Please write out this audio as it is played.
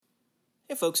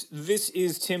Hey folks, this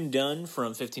is Tim Dunn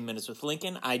from 15 Minutes with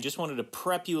Lincoln. I just wanted to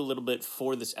prep you a little bit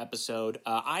for this episode.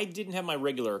 I didn't have my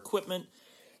regular equipment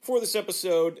for this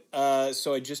episode,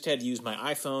 so I just had to use my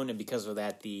iPhone, and because of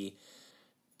that, the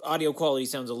audio quality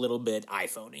sounds a little bit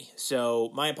iPhone-y.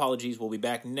 So my apologies. We'll be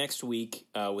back next week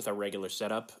with our regular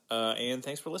setup, and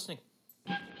thanks for listening.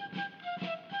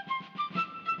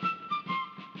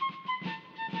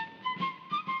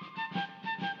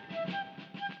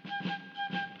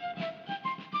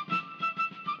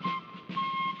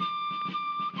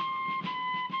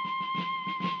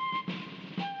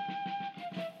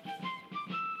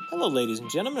 Hello, ladies and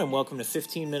gentlemen, and welcome to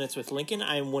 15 Minutes with Lincoln.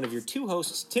 I am one of your two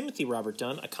hosts, Timothy Robert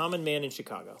Dunn, a common man in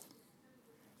Chicago.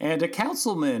 And a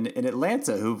councilman in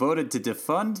Atlanta who voted to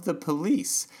defund the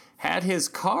police had his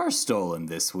car stolen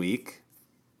this week.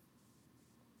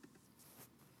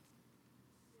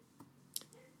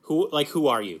 Who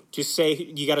are you? Just say,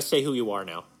 you got to say who you are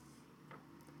now.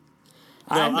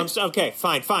 No, okay,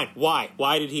 fine. Why?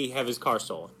 Why did he have his car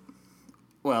stolen?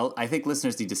 Well, I think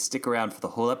listeners need to stick around for the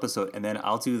whole episode, and then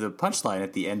I'll do the punchline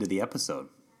at the end of the episode.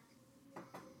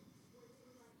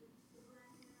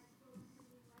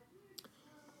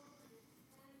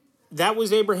 That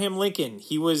was Abraham Lincoln.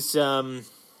 He was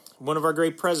one of our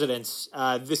great presidents.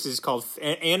 This is called,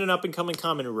 and an up-and-coming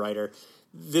comedy writer.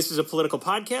 This is a political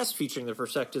podcast featuring the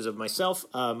perspectives of myself,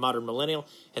 modern millennial,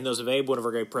 and those of Abe, one of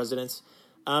our great presidents.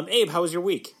 Abe, how was your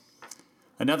week?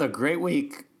 Another great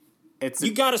week.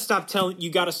 You gotta stop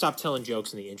telling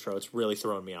jokes in the intro. It's really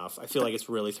throwing me off. I feel like it's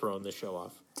really throwing this show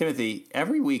off. Timothy,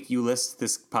 every week you list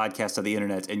this podcast on the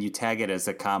internet and you tag it as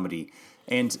a comedy.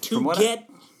 And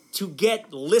to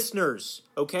get listeners,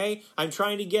 okay? I'm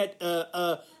trying to get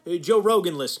Joe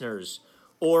Rogan listeners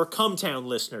or Cumtown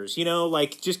listeners,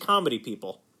 like just comedy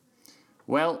people.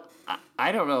 Well,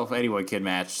 I don't know if anyone can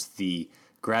match the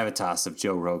gravitas of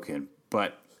Joe Rogan,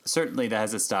 but certainly that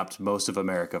hasn't stopped most of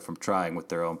America from trying with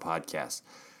their own podcasts.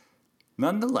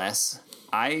 Nonetheless,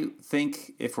 I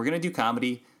think if we're going to do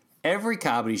comedy, every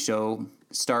comedy show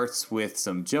starts with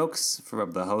some jokes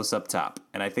from the host up top.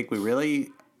 And I really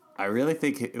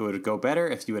think it would go better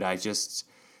if you and I just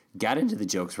got into the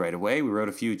jokes right away. We wrote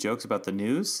a few jokes about the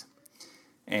news,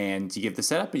 and you give the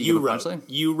setup and you give a punchline.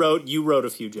 You wrote a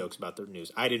few jokes about the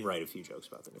news. I didn't write a few jokes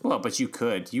about the news. Well, but you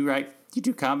could. You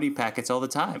do comedy packets all the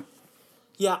time.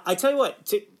 Yeah, I tell you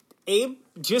what, Abe,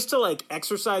 just to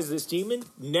exercise this demon,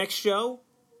 next show,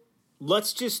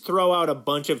 let's just throw out a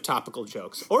bunch of topical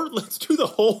jokes. Or let's do the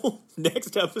whole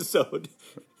next episode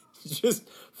just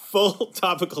full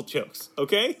topical jokes,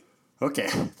 okay? Okay,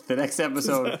 the next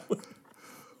episode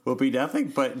will be nothing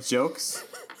but jokes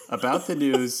about the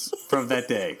news from that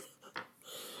day.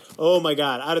 Oh my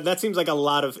God, that seems like a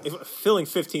lot of, filling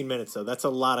 15 minutes though, that's a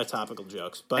lot of topical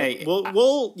jokes. But hey,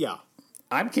 yeah.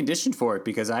 I'm conditioned for it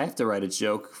because I have to write a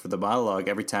joke for the monologue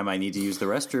every time I need to use the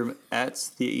restroom at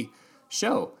the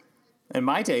show. In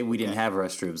my day, we didn't have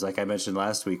restrooms. Like I mentioned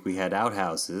last week, we had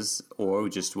outhouses, or we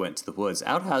just went to the woods.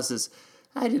 Outhouses,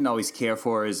 I didn't always care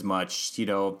for as much. They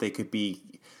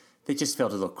just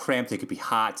felt a little cramped. They could be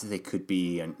hot. They could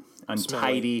be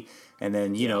untidy. And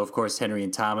then, of course, Henry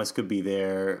and Thomas could be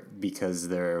there because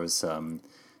there was some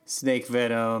snake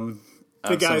venom.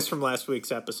 The guys from last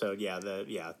week's episode,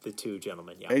 the two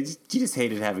gentlemen, yeah. You just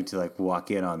hated having to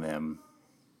walk in on them.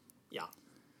 Yeah.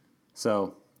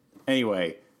 So,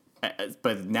 anyway,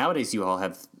 but nowadays you all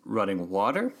have running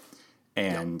water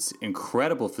and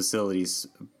incredible facilities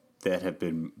that have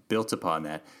been built upon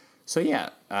that. So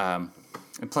and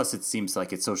plus it seems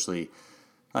like it's socially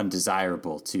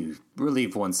undesirable to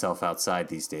relieve oneself outside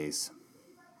these days.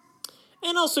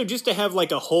 And also just to have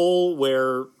a hole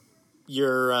where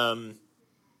you're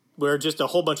where just a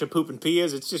whole bunch of poop and pee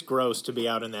is, it's just gross to be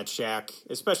out in that shack.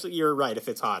 Especially, you're right, if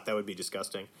it's hot, that would be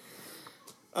disgusting.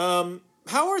 How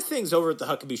are things over at the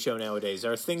Huckabee Show nowadays?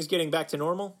 Are things getting back to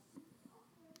normal?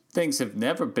 Things have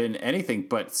never been anything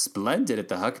but splendid at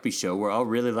the Huckabee Show. We're all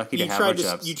really lucky to have our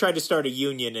jobs. You tried to start a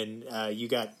union, and you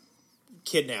got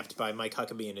kidnapped by Mike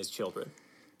Huckabee and his children.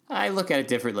 I look at it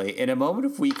differently. In a moment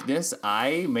of weakness,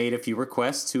 I made a few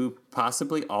requests to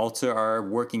possibly alter our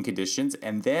working conditions,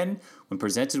 and then when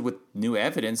presented with new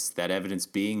evidence, that evidence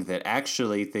being that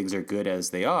actually things are good as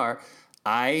they are,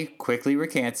 I quickly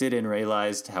recanted and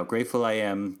realized how grateful I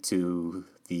am to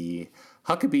the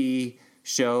Huckabee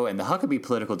Show and the Huckabee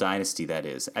political dynasty that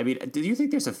is. I mean, do you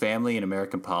think there's a family in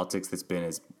American politics that's been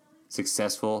as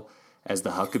successful as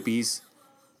the Huckabees?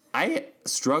 I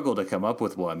struggle to come up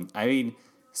with one. I mean,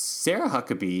 Sarah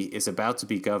Huckabee is about to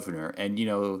be governor, and,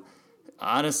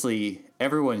 honestly,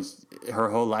 her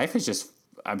whole life has just,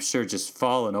 I'm sure, just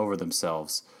fallen over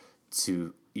themselves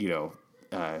to,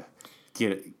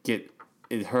 get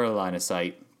in her line of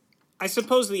sight. I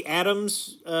suppose the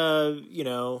Adams,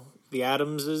 the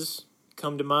Adamses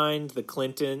come to mind. The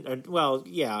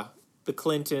the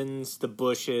Clintons, the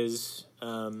Bushes,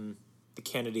 the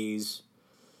Kennedys.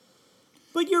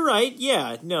 But you're right.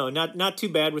 Yeah, no, not too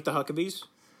bad with the Huckabees.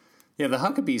 Yeah, the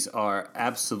Huckabees are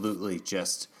absolutely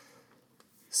just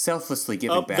selflessly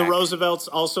giving back. The Roosevelts,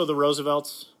 also the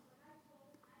Roosevelts.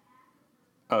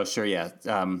 Oh, sure, yeah.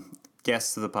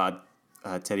 Guest of the pod,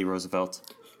 Teddy Roosevelt.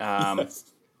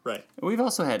 Right. We've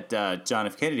also had John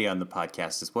F. Kennedy on the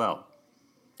podcast as well.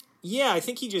 Yeah, I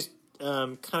think he just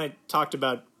kind of talked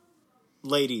about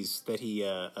ladies that he,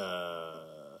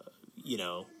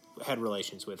 had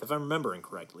relations with, if I'm remembering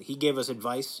correctly. He gave us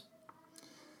advice.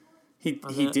 He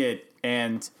did,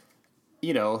 and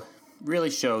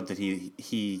really showed that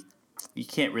he you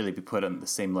can't really be put on the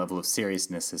same level of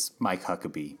seriousness as Mike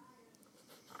Huckabee.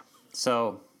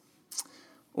 So,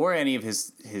 or any of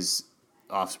his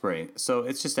offspring. So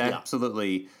it's just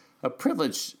absolutely a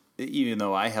privilege, even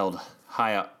though I held a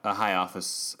high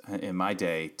office in my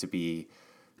day, to be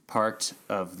part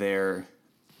of their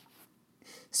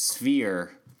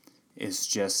sphere is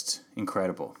just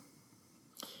incredible.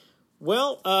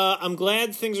 Well, I'm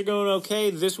glad things are going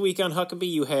okay. This week on Huckabee,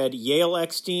 you had Yale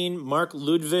Eckstein, Mark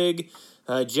Ludwig,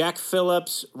 Jack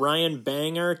Phillips, Ryan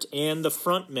Bangert, and the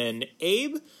frontman,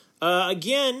 Abe.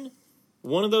 Again,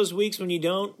 one of those weeks when you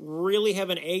don't really have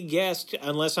an A guest,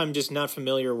 unless I'm just not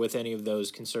familiar with any of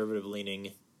those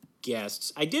conservative-leaning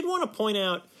guests. I did want to point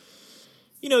out,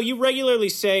 you regularly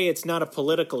say it's not a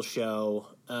political show,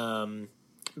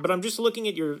 but I'm just looking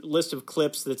at your list of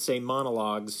clips that say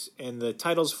monologues, and the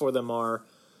titles for them are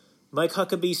Mike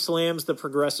Huckabee slams the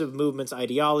progressive movement's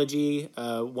ideology.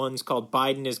 One's called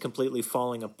Biden is completely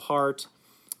falling apart.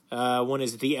 One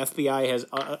is the FBI has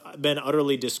been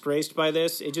utterly disgraced by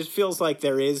this. It just feels like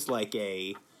there is an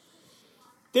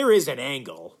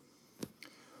angle.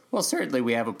 Well, certainly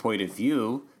we have a point of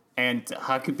view, and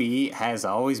Huckabee has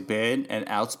always been an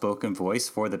outspoken voice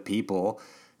for the people,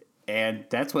 and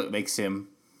that's what makes him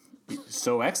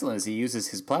so excellent, is he uses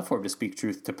his platform to speak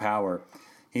truth to power.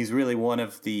 He's really one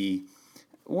of the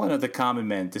common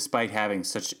men, despite having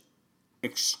such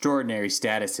extraordinary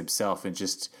status himself and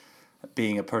just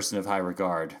being a person of high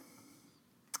regard.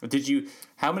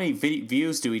 How many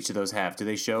views do each of those have? Do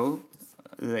they show?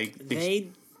 They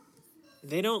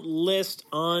don't list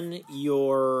on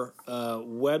your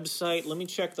website. Let me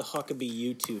check the Huckabee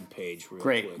YouTube page real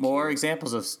quick. Great. More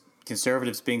examples of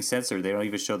conservatives being censored. They don't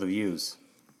even show the views.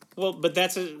 Well, but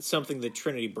that's something that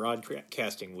Trinity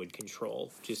Broadcasting would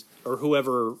control, or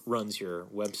whoever runs your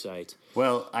website.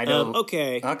 Well, I know.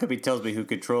 Okay. Huckabee tells me who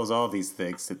controls all these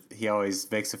things. He always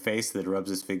makes a face that rubs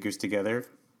his fingers together.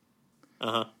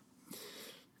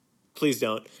 Please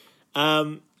don't.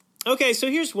 Okay, so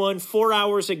here's one. 4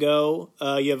 hours ago,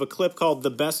 you have a clip called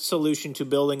 "The Best Solution to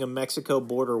Building a Mexico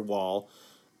Border Wall,"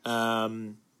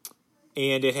 and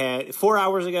it had 4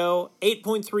 hours ago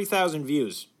 8.3 thousand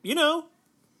views.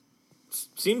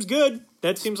 Seems good.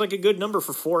 That seems like a good number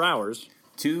for 4 hours.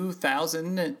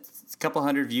 2,000, a couple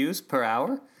hundred views per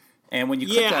hour. And when you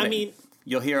click on it,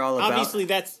 you'll hear all about... Obviously,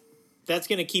 that's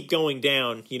going to keep going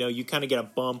down. You kind of get a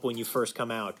bump when you first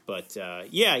come out. But,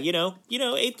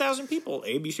 8,000 people.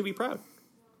 Abe, you should be proud.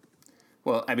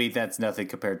 Well, that's nothing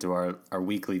compared to our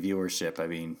weekly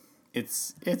viewership.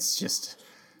 It's just...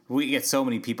 We get so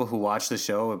many people who watch the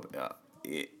show.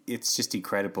 It's just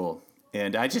incredible.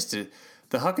 And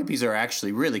the Huckabees are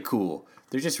actually really cool.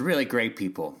 They're just really great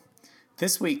people.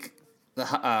 This week, the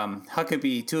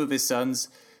Huckabee, two of his sons,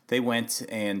 they went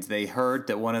and they heard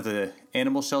that one of the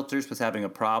animal shelters was having a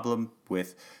problem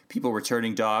with people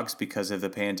returning dogs because of the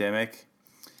pandemic.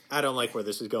 I don't like where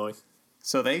this is going.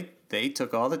 So they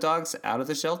took all the dogs out of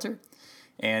the shelter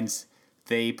and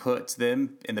they put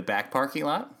them in the back parking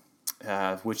lot,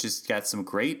 which has got some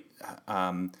great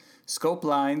scope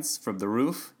lines from the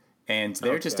roof. And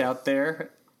they're just out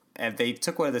there, and they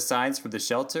took one of the signs from the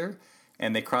shelter,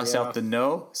 and they crossed out the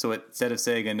no. So instead of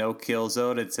saying a no-kill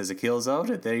zone, it says a kill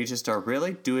zone. And they just are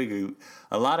really doing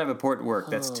a lot of important work.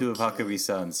 That's two of Huckabee's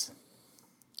sons.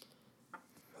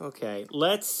 Okay,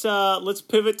 let's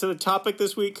pivot to the topic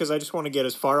this week, because I just want to get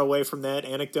as far away from that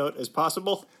anecdote as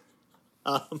possible.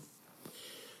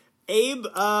 Abe,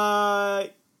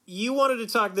 you wanted to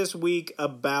talk this week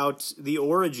about the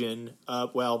origin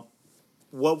of,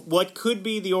 what could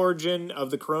be the origin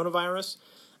of the coronavirus.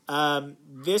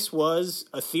 This was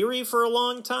a theory for a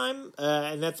long time,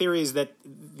 and that theory is that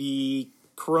the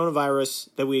coronavirus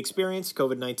that we experienced,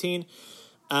 COVID-19,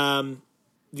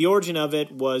 the origin of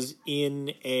it was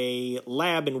in a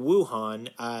lab in Wuhan.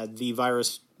 The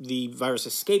virus the virus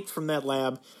escaped from that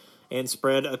lab and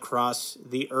spread across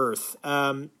the earth.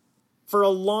 For a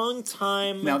long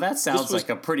time... Now, that sounds like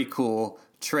a pretty cool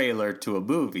trailer to a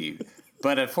movie,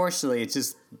 but unfortunately, it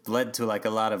just led to like a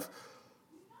lot of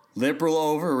liberal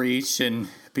overreach and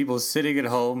people sitting at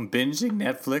home binging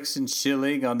Netflix and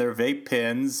chilling on their vape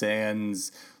pens and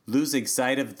losing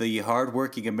sight of the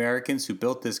hardworking Americans who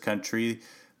built this country.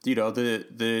 You know,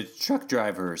 the truck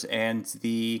drivers and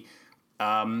the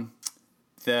phone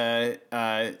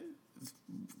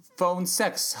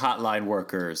sex hotline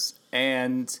workers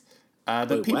and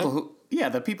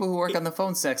the people who work on the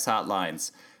phone sex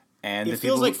hotlines. And it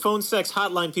feels like phone sex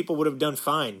hotline people would have done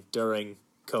fine during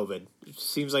COVID. It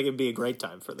seems like it'd be a great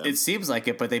time for them. It seems like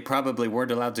it, but they probably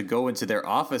weren't allowed to go into their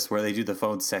office where they do the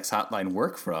phone sex hotline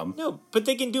work from. No, but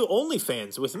they can do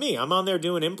OnlyFans with me. I'm on there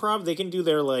doing improv. They can do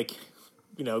their, like,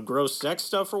 you know, gross sex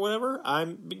stuff or whatever.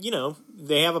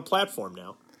 They have a platform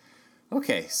now.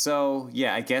 Okay, so,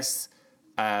 yeah, I guess,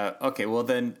 okay, well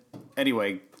then,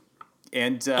 anyway,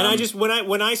 and I just,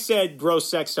 when I said gross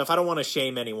sex stuff, I don't want to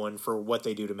shame anyone for what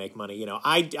they do to make money. You know,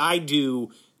 I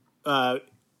do,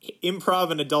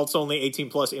 improv and adults only 18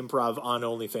 plus improv on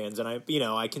OnlyFans, and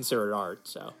I consider it art.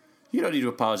 So you don't need to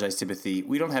apologize, Timothy.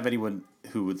 We don't have anyone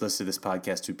who would listen to this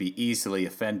podcast who'd be easily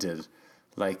offended,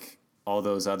 like all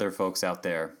those other folks out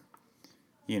there.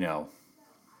 You know,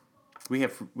 we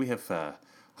have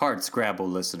hard Scrabble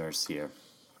listeners here.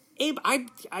 Abe, I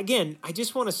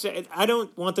just want to say, I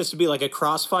don't want this to be like a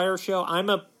crossfire show. I'm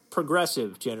a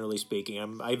progressive, generally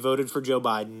speaking. I voted for Joe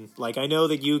Biden. Like, I know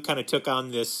that you kind of took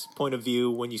on this point of view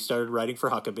when you started writing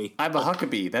for Huckabee. I'm a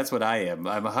Huckabee. That's what I am.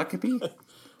 I'm a Huckabee.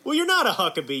 Well, you're not a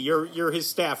Huckabee. You're his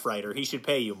staff writer. He should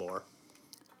pay you more.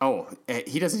 Oh,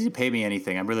 he doesn't need to pay me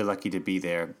anything. I'm really lucky to be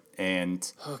there.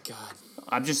 And oh, God.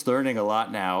 I'm just learning a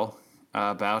lot now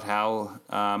about how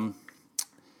to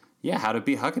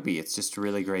be Huckabee. It's just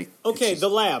really great. Okay, the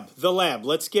lab.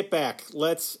 Let's get back.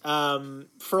 For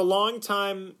a long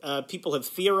time, people have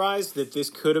theorized that this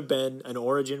could have been an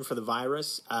origin for the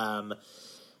virus,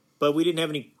 but we didn't have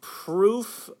any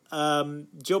proof.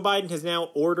 Joe Biden has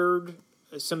now ordered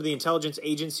some of the intelligence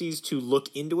agencies to look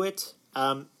into it.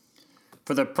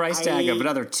 For the price tag of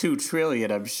another $2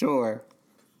 trillion, I'm sure.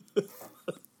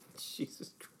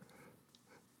 Jesus Christ.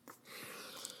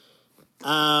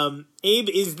 Abe,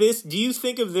 do you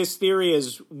think of this theory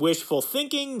as wishful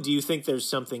thinking? Do you think there's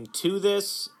something to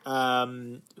this?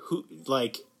 Do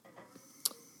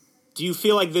you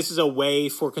feel like this is a way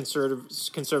for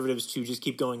conservatives to just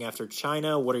keep going after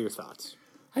China? What are your thoughts?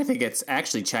 I think it's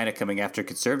actually China coming after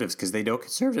conservatives because they know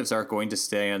conservatives aren't going to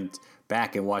stand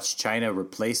back and watch China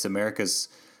replace America's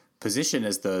position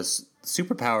as the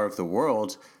superpower of the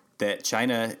world. That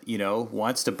China,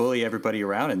 wants to bully everybody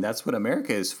around, and that's what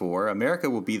America is for. America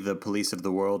will be the police of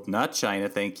the world, not China,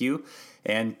 thank you.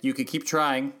 And you can keep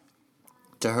trying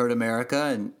to hurt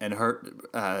America and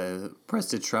hurt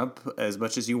President Trump as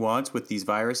much as you want with these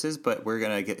viruses, but we're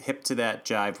going to get hip to that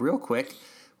jive real quick.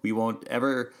 We won't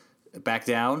ever back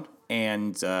down,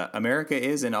 and America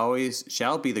is and always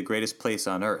shall be the greatest place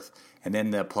on earth. And then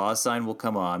the applause sign will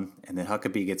come on, and then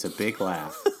Huckabee gets a big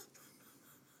laugh.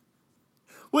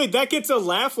 Wait, that gets a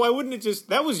laugh? Why wouldn't it just...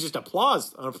 That was just an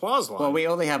applause line. Well, we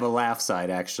only have a laugh side,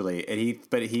 actually. And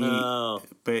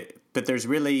but there's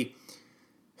really...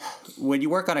 When you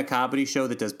work on a comedy show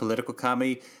that does political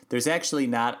comedy, there's actually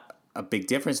not a big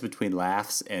difference between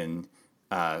laughs and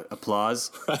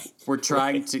applause. Right. We're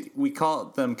trying to... We call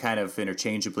them kind of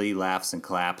interchangeably laughs and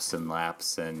claps and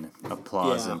laps and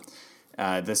applause. Yeah.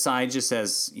 And the sign just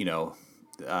says,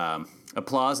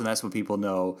 applause, and that's what people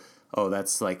know... Oh,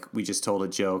 that's like we just told a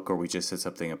joke or we just said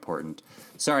something important.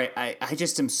 Sorry, I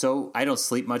just am I don't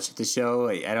sleep much at the show.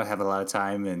 I don't have a lot of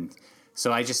time. And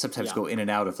so I just sometimes go in and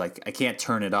out of I can't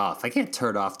turn it off. I can't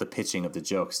turn off the pitching of the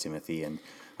jokes, Timothy. And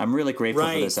I'm really grateful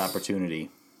for this opportunity.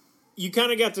 You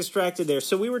kind of got distracted there.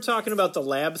 So we were talking about the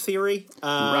lab theory.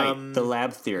 Right, the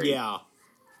lab theory. Yeah.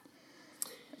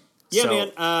 Yeah,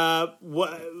 man. I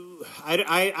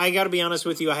got to be honest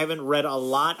with you. I haven't read a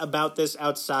lot about this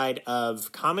outside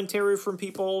of commentary from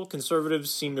people.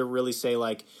 Conservatives seem to really say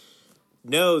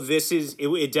no,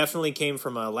 it definitely came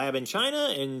from a lab in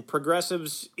China. And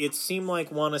progressives, it seemed like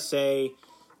want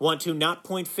to not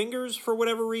point fingers for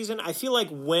whatever reason. I feel like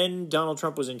when Donald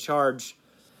Trump was in charge,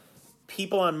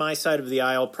 people on my side of the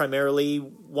aisle primarily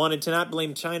wanted to not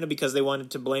blame China because they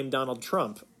wanted to blame Donald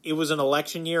Trump. It was an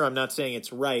election year. I'm not saying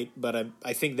it's right, but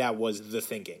I think that was the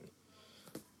thinking.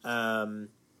 But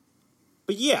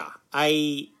yeah,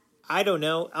 I don't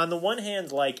know. On the one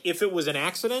hand, if it was an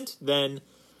accident, then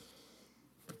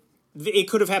it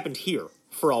could have happened here,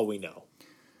 for all we know.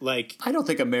 Like, I don't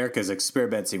think America's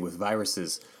experimenting with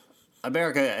viruses.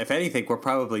 America, if anything, we're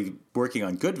probably working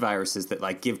on good viruses that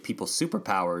like give people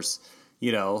superpowers,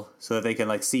 so that they can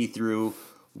like see through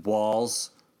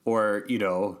walls or,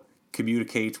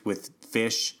 communicate with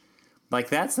fish. Like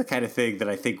that's the kind of thing that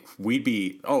I think we'd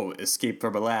be, escape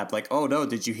from a lab. Like, oh no,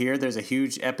 did you hear there's a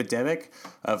huge epidemic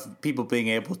of people being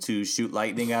able to shoot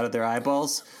lightning out of their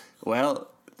eyeballs? Well,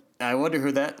 I wonder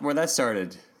where that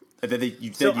started. And then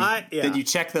then you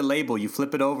check the label, you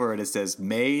flip it over, and it says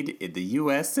 "Made in the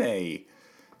USA,"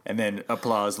 and then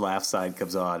applause laugh sign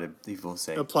comes on, and people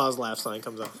say applause laugh sign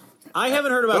comes on. I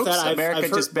haven't heard about that. America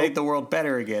just made the world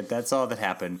better again. That's all that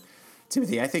happened.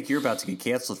 Timothy, I think you're about to get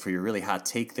canceled for your really hot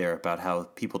take there about how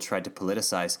people tried to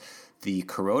politicize the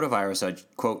coronavirus. I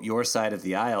quote your side of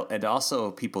the aisle, and also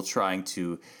people trying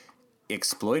to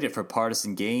exploit it for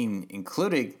partisan gain,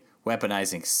 including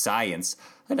weaponizing science.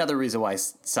 Another reason why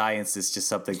science is just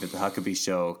something that the Huckabee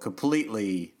Show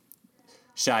completely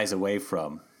shies away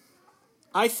from.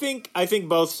 I think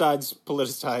both sides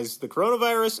politicize the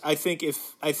coronavirus. I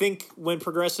think when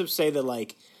progressives say that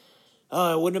like,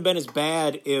 it wouldn't have been as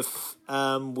bad if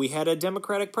we had a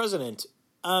Democratic president.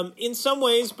 In some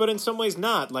ways, but in some ways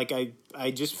not. Like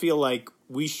I just feel like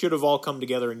we should have all come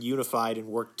together and unified and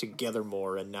worked together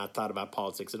more and not thought about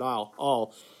politics at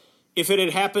all. If it had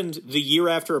happened the year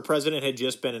after a president had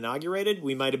just been inaugurated,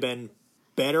 we might have been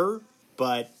better,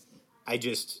 but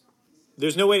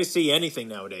there's no way to see anything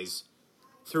nowadays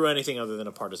through anything other than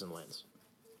a partisan lens.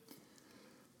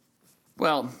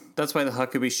 Well, that's why the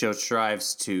Huckabee Show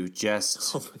strives to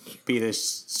just be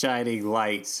this shining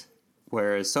light,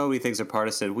 whereas so many things are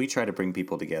partisan. We try to bring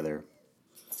people together.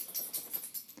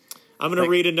 I'm going to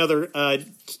read another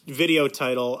video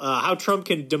title: "How Trump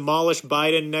Can Demolish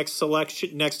Biden Next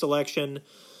Election."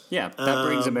 Yeah, that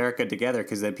brings America together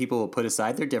because then people will put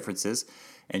aside their differences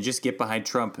and just get behind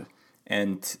Trump,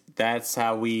 and that's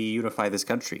how we unify this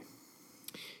country.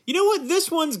 You know what?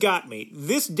 This one's got me.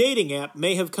 This dating app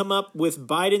may have come up with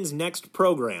Biden's next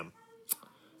program.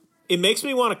 It makes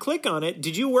me want to click on it.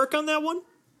 Did you work on that one?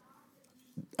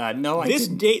 No, I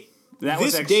didn't.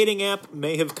 This dating app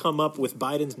may have come up with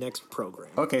Biden's next program.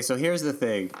 Okay, so here's the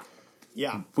thing.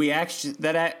 Yeah.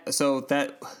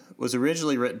 That was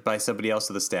originally written by somebody else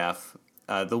on the staff.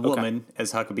 The woman,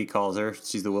 as Huckabee calls her,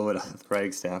 she's the woman on the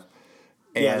writing staff.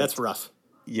 And yeah, that's rough.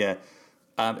 Yeah.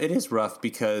 It is rough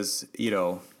because,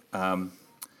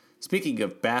 speaking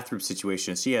of bathroom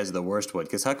situations, she has the worst one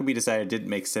because Huckabee decided it didn't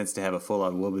make sense to have a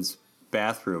full-on woman's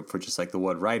bathroom for just like the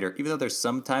one writer, even though there's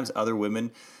sometimes other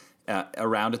women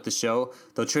around at the show,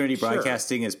 though Trinity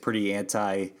Broadcasting is pretty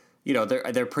anti,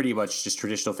 they're pretty much just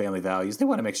traditional family values. They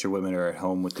want to make sure women are at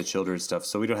home with the children and stuff,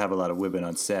 so we don't have a lot of women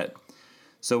on set.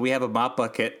 So we have a mop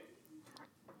bucket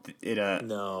in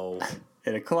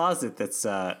a closet that's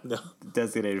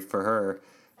designated for her.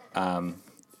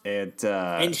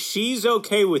 And she's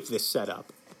okay with this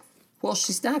setup. Well,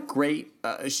 she's not great.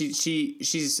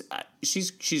 She's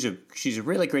a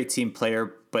really great team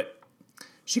player, but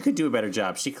she could do a better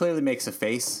job. She clearly makes a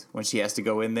face when she has to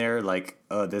go in there, like,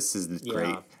 "Oh, this is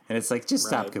great," and it's like, just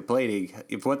stop complaining.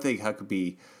 If one thing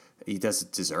Huckabee he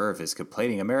doesn't deserve is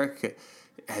complaining. America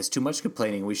has too much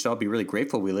complaining. We should all be really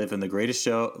grateful. We live in the greatest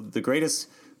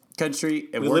country,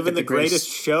 and we live in the greatest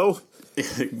show.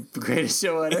 The greatest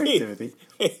show on earth, Timothy.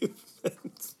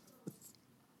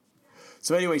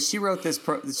 So anyway, she wrote this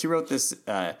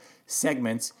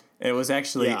segment. And it was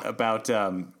actually about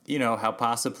how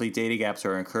possibly dating apps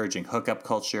are encouraging hookup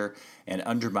culture and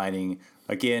undermining,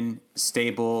 again,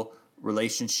 stable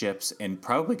relationships and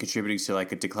probably contributing to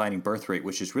like a declining birth rate,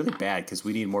 which is really bad because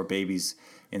we need more babies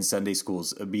in Sunday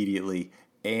schools immediately.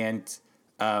 And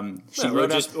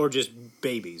or just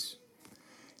babies.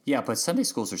 Yeah, but Sunday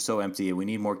schools are so empty, and we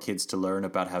need more kids to learn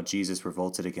about how Jesus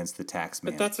revolted against the tax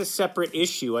man. But that's a separate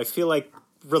issue. I feel like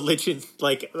religion,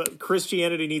 like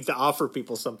Christianity, needs to offer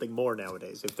people something more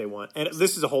nowadays if they want. And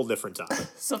this is a whole different topic.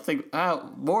 Something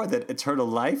more than eternal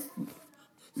life,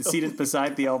 seated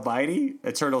beside the Almighty,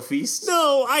 eternal feast.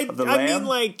 No, I mean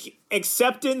like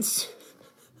acceptance,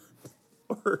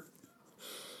 or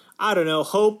I don't know,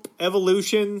 hope,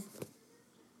 evolution.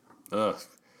 Ugh,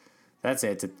 that's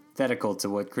antithetical to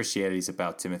what Christianity's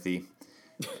about, Timothy.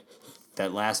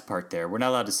 That last part there, we're not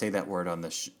allowed to say that word on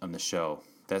the show.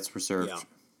 That's reserved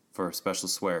for a special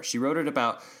swear. She wrote it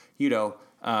about,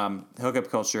 hookup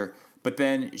culture, but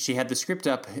then she had the script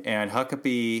up, and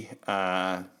Huckabee,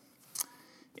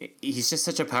 he's just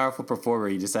such a powerful performer.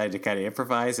 He decided to kind of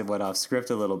improvise and went off script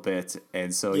a little bit,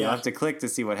 and so you'll have to click to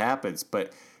see what happens.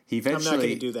 But he eventually... I'm not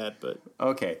going to do that, but...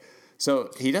 Okay.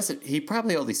 So he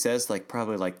probably only says,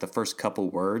 the first couple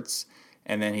words,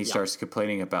 And then he starts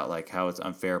complaining about like how it's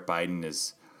unfair Biden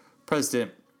is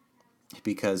president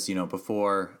because, you know,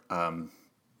 before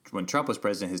when Trump was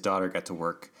president, his daughter got to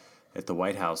work at the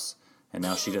White House, and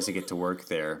now she doesn't get to work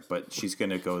there, but she's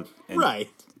going to go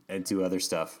and do other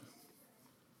stuff.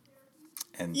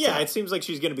 And it seems like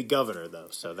she's going to be governor, though,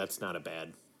 so that's not a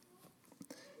bad.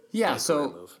 Yeah,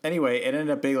 so anyway, it ended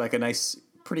up being like a nice,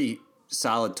 pretty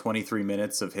solid 23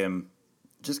 minutes of him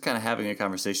just kind of having a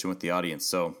conversation with the audience.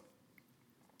 So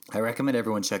I recommend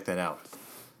everyone check that out.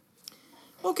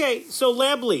 Okay, so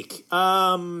lab leak.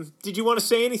 Did you want to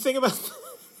say anything about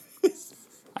this?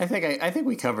 I think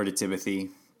we covered it, Timothy.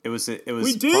 We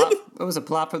did? It was a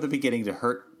plot from the beginning to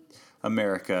hurt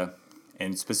America,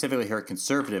 and specifically hurt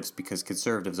conservatives because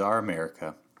conservatives are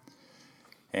America.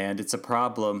 And it's a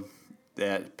problem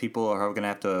that people are going to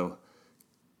have to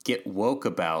get woke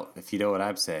about, if you know what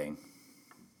I'm saying.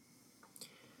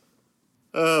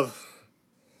 I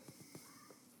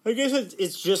guess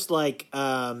it's just like,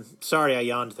 sorry I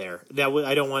yawned there.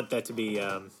 I don't want that to be,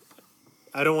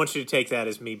 I don't want you to take that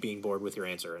as me being bored with your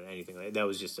answer or anything like that. That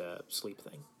was just a sleep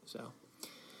thing, so.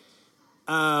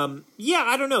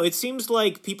 I don't know. It seems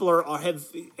like people have,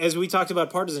 as we talked about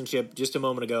partisanship just a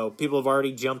moment ago, people have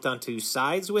already jumped onto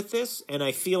sides with this, and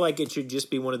I feel like it should just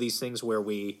be one of these things where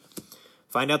we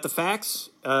find out the facts,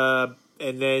 and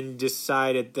then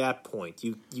decide at that point.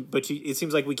 It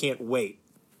seems like we can't wait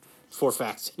for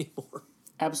facts anymore.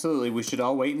 Absolutely. We should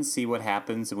all wait and see what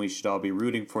happens, and we should all be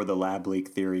rooting for the lab leak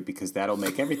theory because that'll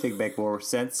make everything make more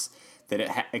sense, that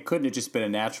it couldn't have just been a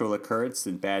natural occurrence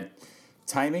and bad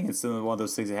timing and some of one of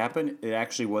those things that happened. It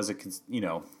actually was a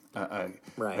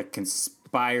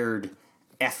conspired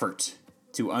effort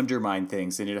to undermine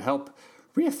things, and it'll help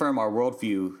reaffirm our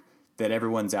worldview that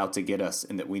everyone's out to get us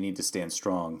and that we need to stand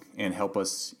strong and help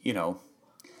us,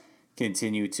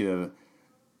 continue to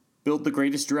build the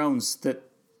greatest drones that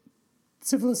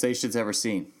civilization's ever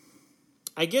seen.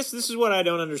 I guess this is what I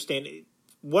don't understand.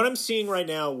 What I'm seeing right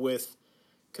now with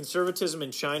conservatism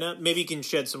in China, maybe you can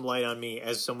shed some light on me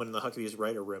as someone in Huckabee's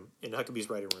writing room.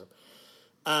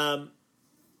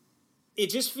 It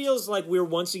just feels like we're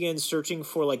once again searching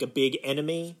for like a big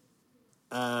enemy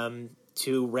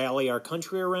to rally our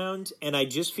country around, and I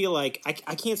just feel like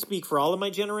I can't speak for all of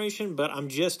my generation, but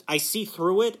I see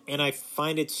through it, and I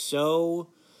find it so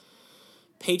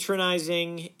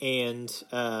patronizing, and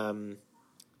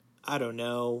I don't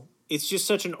know. It's just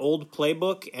such an old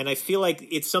playbook, and I feel like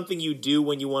it's something you do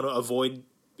when you want to avoid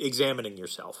examining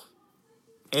yourself.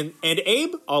 And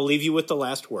Abe, I'll leave you with the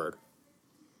last word.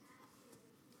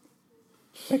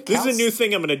 This is a new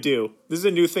thing I'm going to do.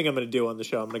 On the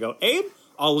show. I'm going to go, Abe,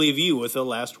 I'll leave you with the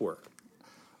last word.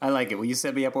 I like it. Will you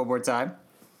set me up one more time?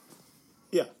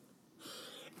 Yeah.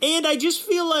 And I just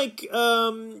feel like,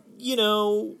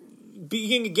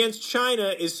 being against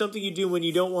China is something you do when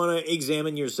you don't want to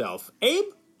examine yourself. Abe,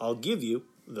 I'll give you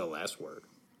the last word.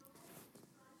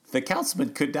 The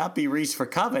councilman could not be reached for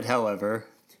comment, however,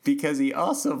 because he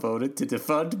also voted to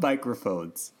defund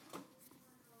microphones.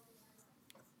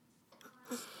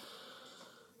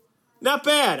 Not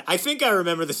bad. I think I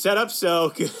remember the setup,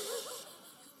 so...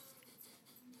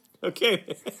 Okay,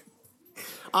 man.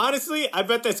 Honestly, I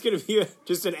bet that's going to be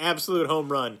just an absolute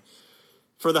home run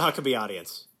for the Huckabee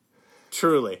audience.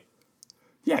 Truly.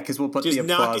 Yeah, because we'll put just the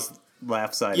applause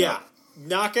laugh side up. Yeah,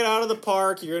 knock it out of the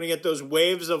park. You're going to get those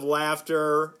waves of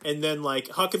laughter, and then, like,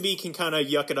 Huckabee can kind of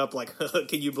yuck it up like,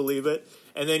 can you believe it?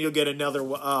 And then you'll get another,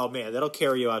 oh, man, that'll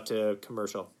carry you out to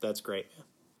commercial. That's great.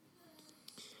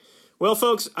 Well,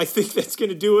 folks, I think that's going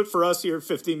to do it for us here at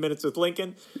 15 Minutes with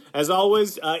Lincoln. As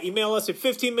always, email us at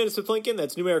 15 Minutes with Lincoln.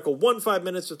 That's numerical 15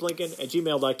 Minutes with Lincoln at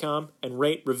gmail.com. And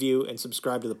rate, review, and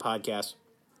subscribe to the podcast.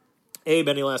 Abe,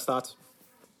 any last thoughts?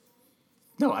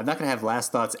 No, I'm not going to have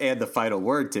last thoughts and the final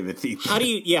word, Timothy. How do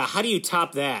you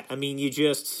top that? I mean, you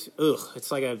just,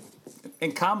 it's like a...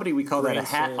 In comedy, we call that a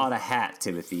hat on a hat,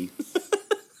 Timothy.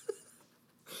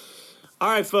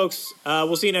 All right, folks.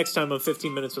 We'll see you next time on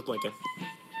 15 Minutes with Lincoln.